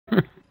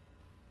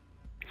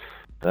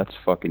That's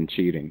fucking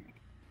cheating.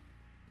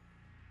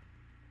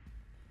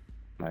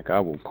 Like,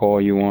 I will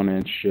call you on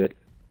and shit.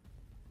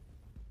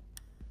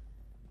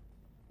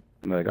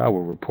 Like, I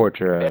will report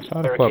your ass.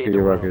 How the fuck are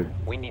your record?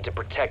 We need to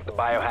protect the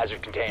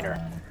biohazard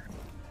container.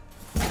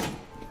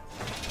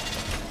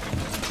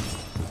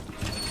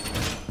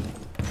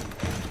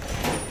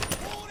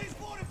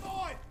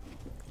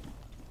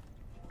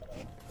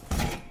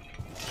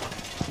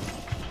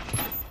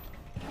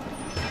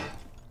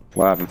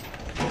 What happened?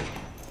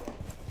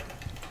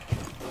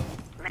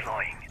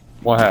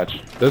 What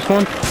hatch? This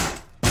one?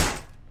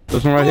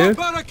 This one right here?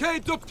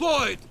 Barricade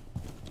deployed.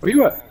 Where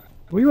you at?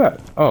 Where you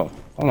at? Oh,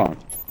 hold on.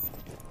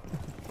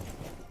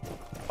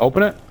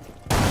 Open it.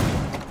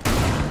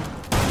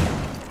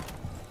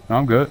 No,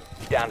 I'm good.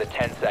 Down to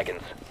 10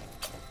 seconds.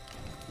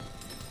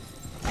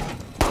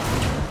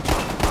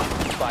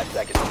 5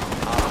 seconds.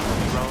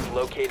 Drone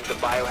located the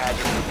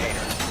biohazard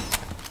container.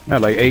 I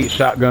had like 8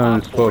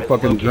 shotguns for a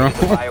fucking drone.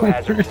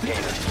 Biohazard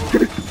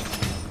container.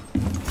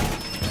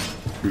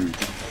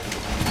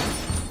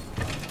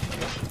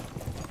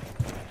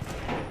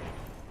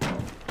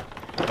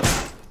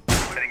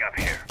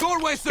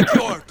 Doorway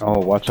secured. Oh,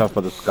 watch out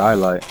for the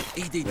skylight.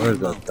 EDD Where is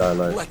that mounted.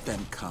 skylight? Let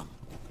them come.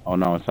 Oh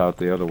no, it's out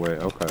the other way.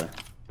 Okay, I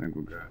think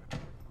we're good.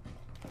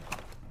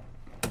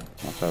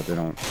 Watch out, they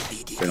don't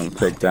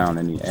take down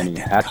any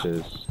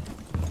hatches.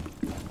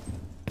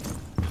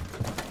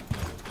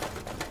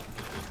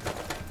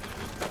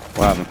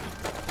 What happened?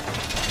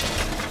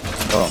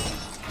 Oh,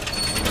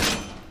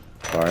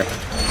 sorry.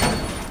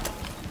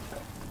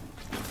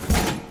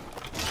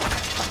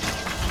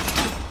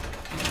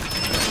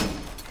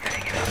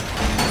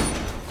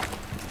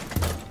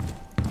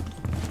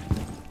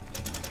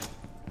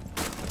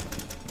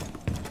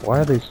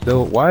 Why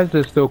is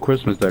there still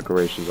Christmas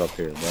decorations up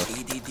here, bro?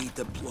 EDD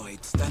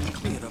deployed. Stand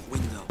clear of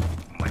window.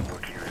 My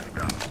work here is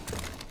done.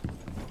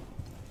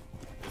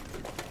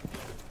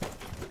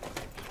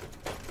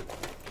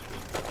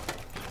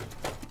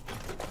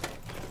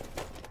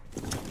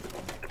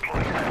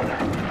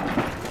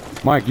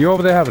 Mike, you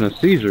over there having a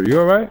seizure?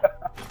 You alright?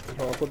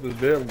 I'll put this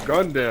damn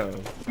gun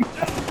down.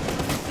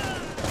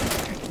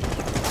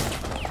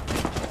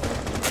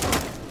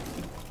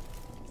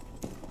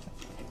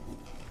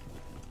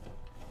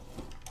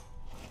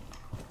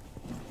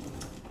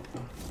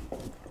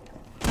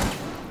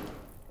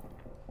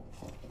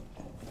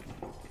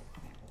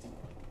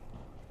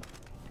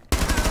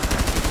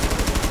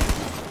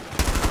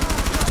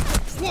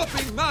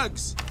 Swapping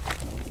mags.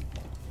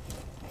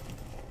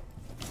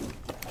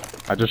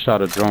 I just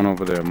shot a drone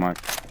over there, Mike.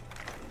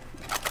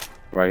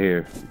 Right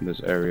here, in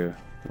this area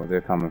where they're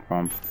coming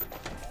from.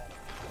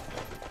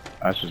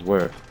 That's just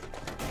where.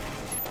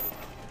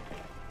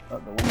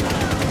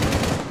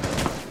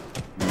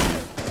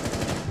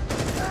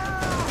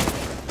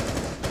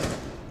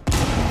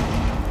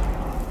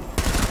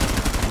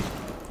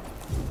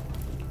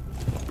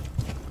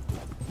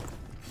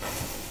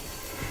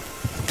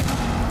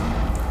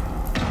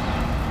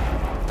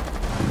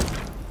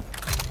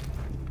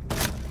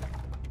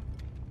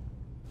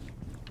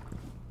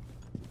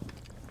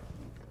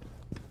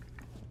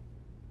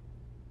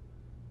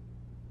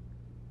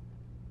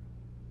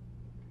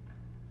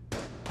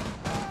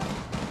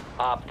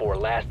 Op 4,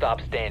 last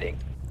stop standing.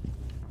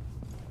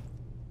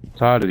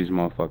 Tired of these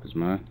motherfuckers,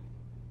 man.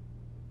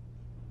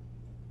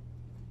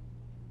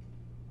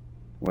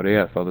 Where they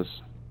at, fellas?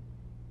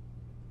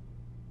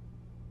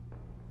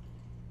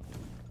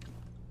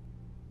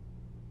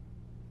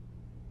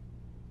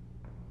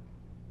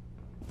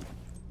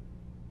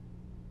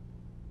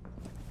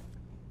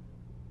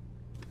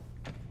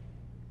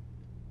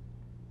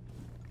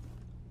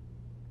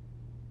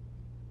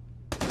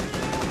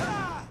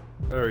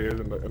 There he is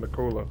in the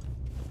cooler.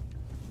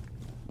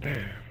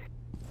 Damn.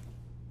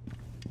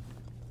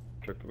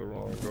 Checked the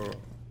wrong door.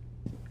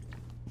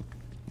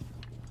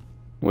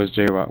 Where's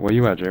J-Rock? Where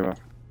you at, J-Rock?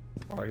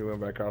 Oh, he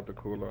went back out the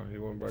cooler. He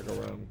went back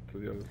around to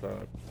the other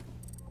side.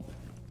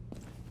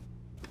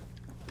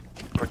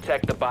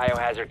 Protect the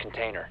biohazard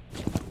container.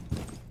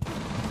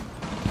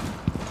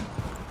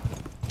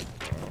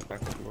 Back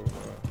to the little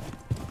side.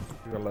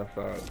 He's on left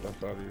side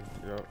of you.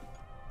 Yep.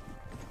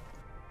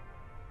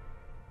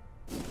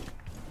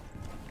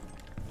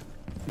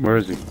 Where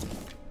is he?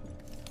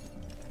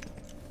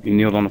 He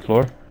kneeled on the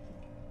floor?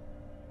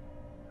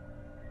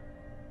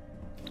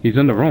 He's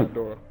in the room.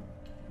 Door.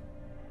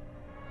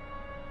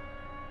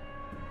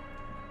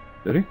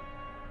 Did he?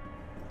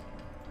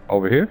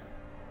 Over here?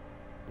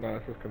 Nah,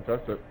 it says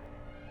contested.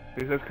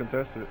 He says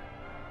contested.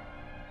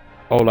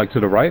 Oh, like to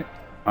the right?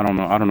 I don't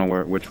know. I don't know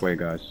which way,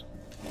 guys.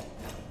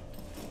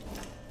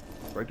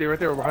 Right there,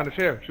 behind the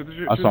chair. Shoot the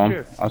chair. I saw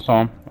him. I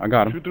saw him. I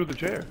got him. Shoot through the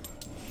chair.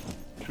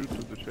 Shoot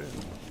through the chair.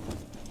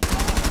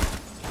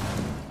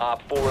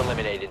 Op 4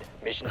 eliminated.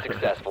 Mission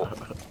successful.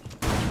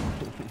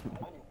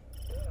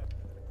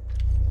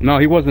 No,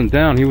 he wasn't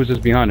down. He was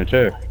just behind the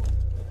chair.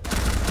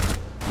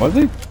 Was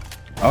he?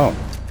 Oh.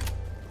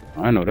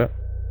 I know that.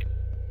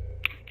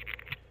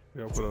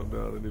 Yeah, I put him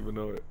down. I didn't even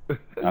know it.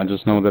 I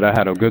just know that I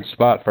had a good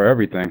spot for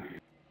everything.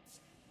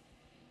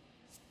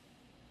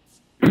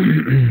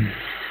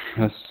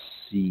 Let's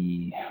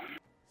see.